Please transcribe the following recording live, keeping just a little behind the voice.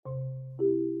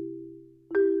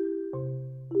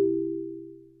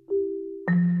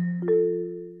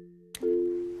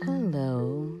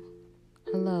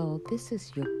This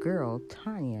is your girl,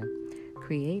 Tanya,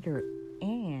 creator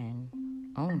and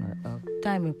owner of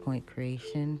Diamond Point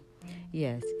Creation.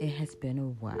 Yes, it has been a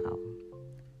while,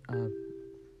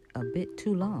 a bit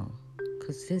too long,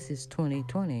 because this is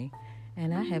 2020,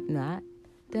 and I have not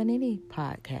done any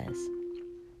podcasts.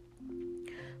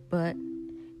 But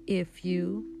if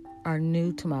you are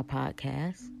new to my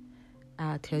podcast,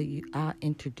 I'll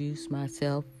introduce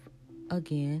myself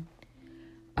again.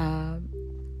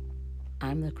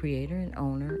 I'm the creator and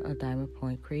owner of Diamond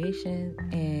Point Creation,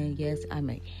 and yes, I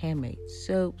make handmade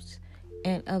soaps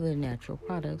and other natural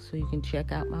products, so you can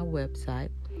check out my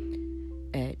website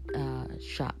at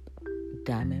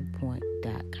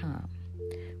shopdiamondpoint.com.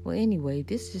 Well, anyway,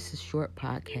 this is a short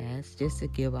podcast just to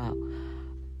give out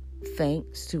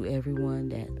thanks to everyone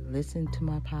that listened to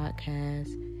my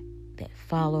podcast, that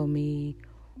follow me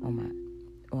on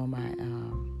my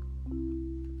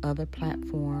other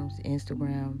platforms,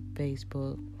 Instagram,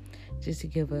 Facebook, just to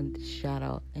give a shout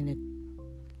out and a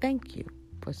thank you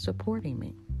for supporting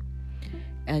me.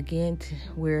 Again,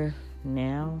 we're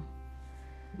now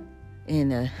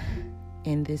in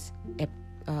this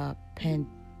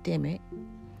pandemic,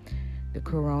 the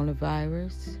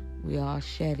coronavirus. We all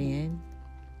shut in.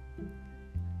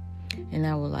 And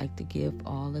I would like to give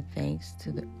all the thanks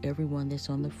to everyone that's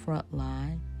on the front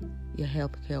line, your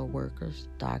healthcare workers,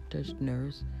 doctors,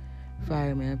 nurses,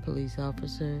 firemen, police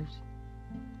officers,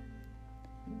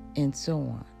 and so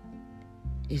on.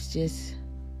 It's just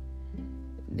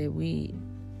that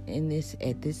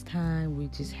at this time, we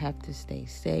just have to stay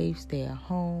safe, stay at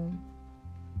home.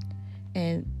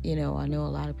 And, I know a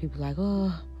lot of people like,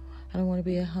 I don't want to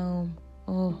be at home.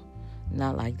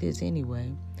 Not like this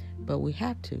anyway, but we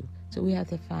have to. So we have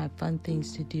to find fun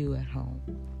things to do at home.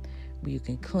 You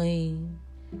can clean,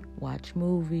 watch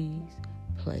movies,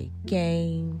 play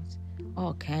games,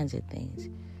 all kinds of things.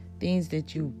 Things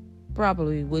that you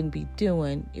probably wouldn't be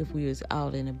doing if we was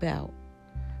out and about.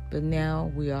 But now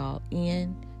we're all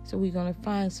in, so we're going to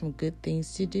find some good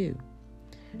things to do.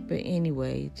 But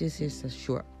anyway, just is a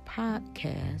short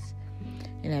podcast.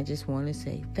 And I just want to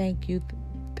say thank you.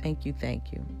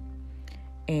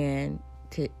 And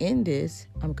to end this,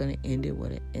 I'm going to end it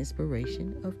with an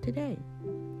inspiration of today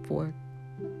for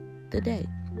the day,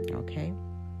 okay?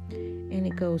 And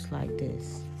it goes like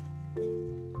this.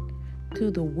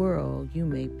 To the world, you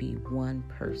may be one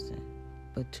person,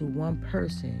 but to one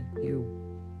person, you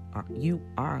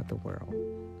are the world.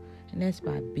 And that's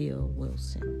by Bill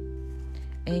Wilson.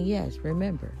 And yes,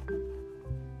 remember,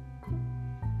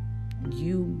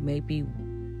 you may be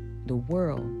the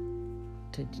world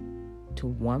to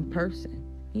one person.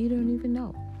 You don't even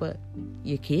know. But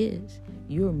your kids,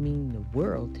 you'll mean the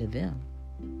world to them.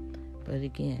 But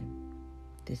again,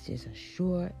 this is a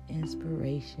short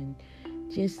inspiration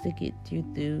just to get you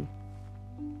through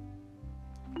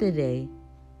the day.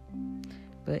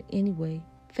 But anyway,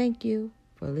 thank you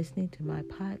for listening to my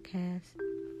podcast.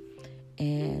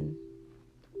 And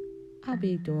I'll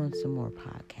be doing some more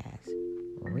podcasts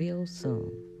real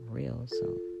soon.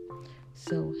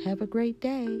 So have a great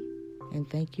day. And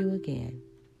thank you again.